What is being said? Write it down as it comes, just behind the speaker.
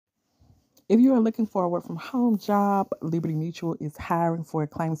If you are looking for a work from home job, Liberty Mutual is hiring for a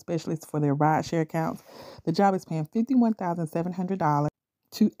claim specialist for their rideshare accounts. The job is paying $51,700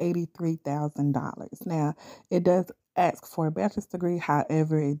 to $83,000. Now, it does ask for a bachelor's degree.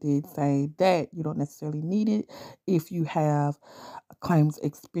 However, it did say that you don't necessarily need it if you have claims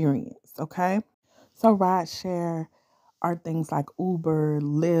experience. Okay. So rideshare are things like Uber,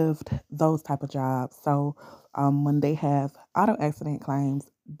 Lyft, those type of jobs. So when they have auto accident claims,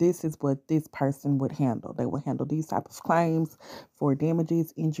 this is what this person would handle. They will handle these type of claims for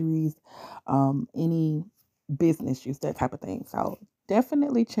damages, injuries, any business use, that type of thing. So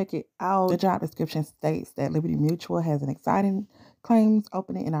definitely check it out. The job description states that Liberty Mutual has an exciting claims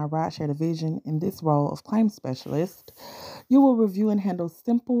opening in our rideshare division. In this role of claims specialist, you will review and handle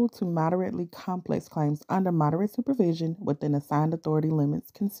simple to moderately complex claims under moderate supervision within assigned authority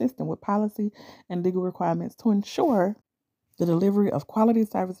limits consistent with policy and legal requirements to ensure the delivery of quality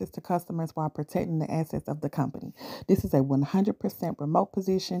services to customers while protecting the assets of the company. This is a 100% remote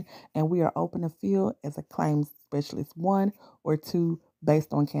position, and we are open to fill as a claims specialist 1 or 2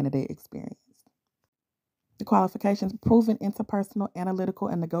 based on candidate experience. The qualifications: proven interpersonal, analytical,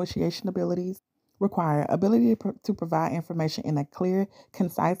 and negotiation abilities. Require ability to provide information in a clear,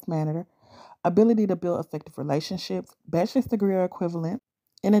 concise manner, ability to build effective relationships, bachelor's degree or equivalent,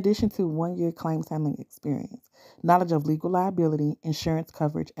 in addition to 1 year claims handling experience, knowledge of legal liability, insurance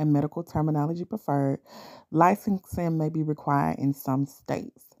coverage, and medical terminology preferred. Licensing may be required in some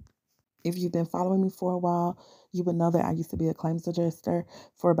states. If you've been following me for a while, you would know that I used to be a claims adjuster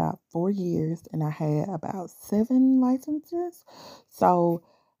for about 4 years, and I had about 7 licenses. So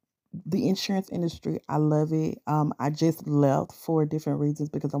the insurance industry, I love it. I just left for different reasons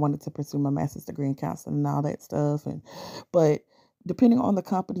because I wanted to pursue my master's degree in counseling and all that stuff. But depending on the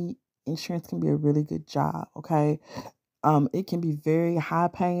company, insurance can be a really good job. Okay, it can be very high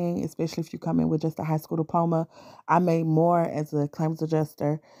paying, especially if you come in with just a high school diploma. I made more as a claims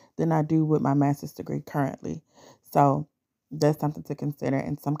adjuster than I do with my master's degree currently. So that's something to consider.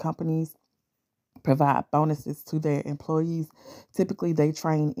 And some companies provide bonuses to their employees. Typically, they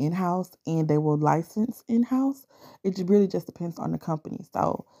train in-house and they will license in-house. It really just depends on the company.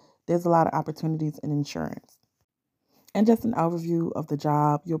 So there's a lot of opportunities in insurance. And just an overview of the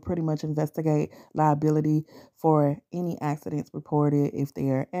job, you'll pretty much investigate liability for any accidents reported, if they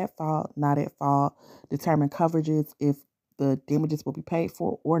are at fault, not at fault, determine coverages, if the damages will be paid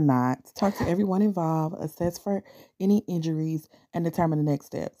for or not, talk to everyone involved, assess for any injuries, and determine the next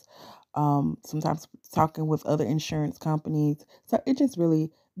steps. Sometimes talking with other insurance companies. So it just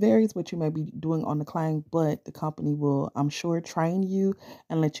really varies what you may be doing on the claim, but the company will, I'm sure, train you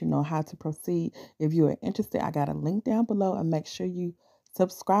and let you know how to proceed. If you are interested, I got a link down below, and make sure you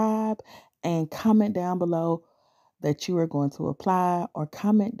subscribe and comment down below that you are going to apply, or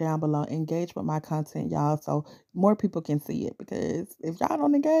comment down below, engage with my content, y'all, so more people can see it, because if y'all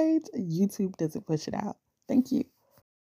don't engage, YouTube doesn't push it out. Thank you.